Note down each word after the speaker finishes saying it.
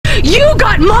You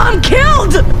got Mom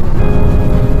killed!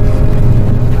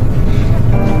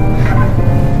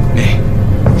 Hey.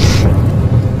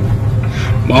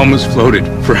 Mom was floated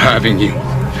for having you.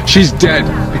 She's dead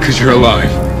because you're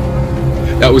alive.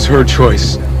 That was her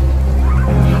choice.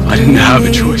 I didn't have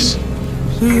a choice.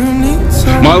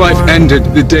 My life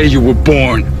ended the day you were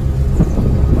born.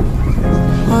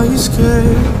 Are you scared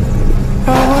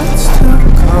of what's to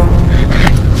come?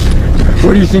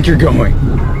 Where do you think you're going?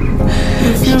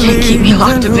 You can't keep me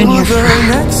locked up in here forever.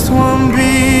 Next one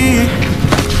be?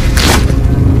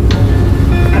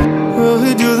 Will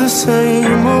he do the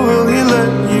same, or will he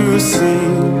let you see?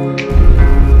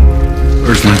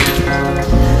 Where's Lincoln?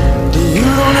 You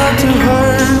don't have to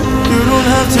hurt. You don't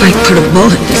have to. I put a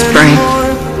bullet in his brain.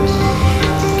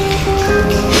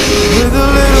 With a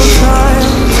little time,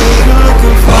 take a look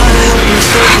and find what you're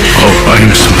searching for. Oh,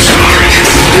 I'm so sorry.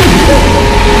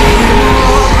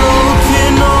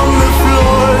 Broken on the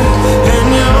floor, and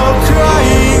you're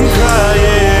crying,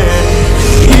 crying.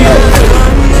 You've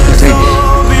done this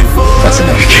all before. That's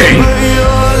enough, Kane.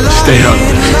 Stay up.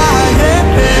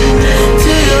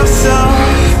 To yourself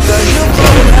that you'll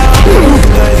find out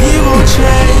that he will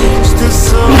change to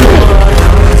someone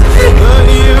else. But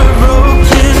you're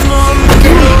broken on the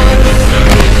floor,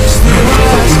 still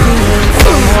asking him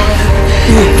for more.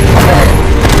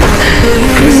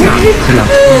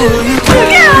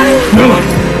 No.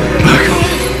 Back up.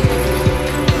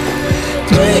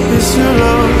 It's your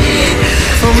love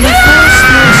from the first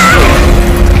mission.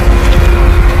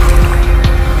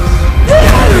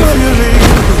 If you leave,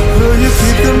 will you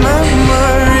keep the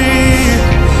memory?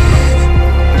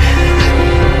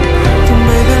 To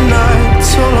make the night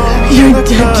so long. You're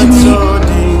dead to me. So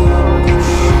deep.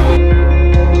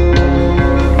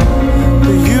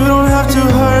 But you don't have to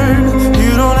hurt.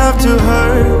 You don't have to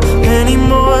hurt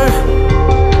anymore.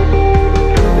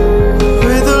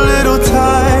 With a little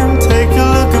time, take a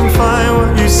look and find what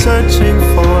you're searching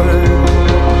for.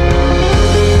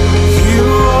 You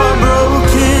are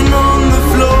broken on the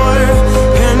floor,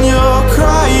 and you're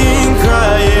crying,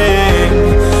 crying.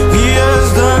 He has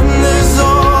done this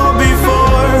all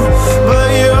before, but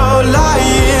you're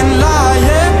lying,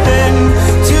 lying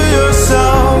to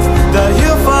yourself that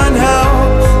he'll find help,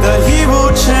 that he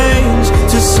will change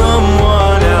to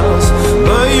someone else.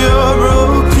 But you're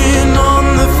broken on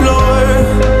the floor,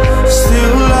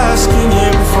 still asking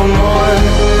him for more.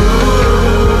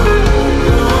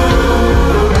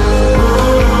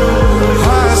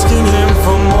 Asking him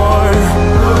for more.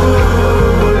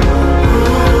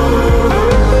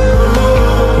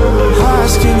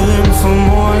 Asking him for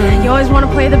more. You always want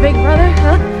to play the big brother,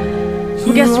 huh?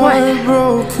 Well, guess what?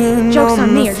 Joke's on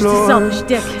me, you're just a selfish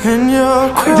dick. And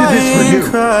you're I did this for you.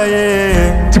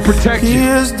 crying. To protect He you.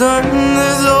 has done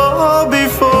this all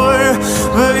before,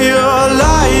 but you're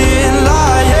lying.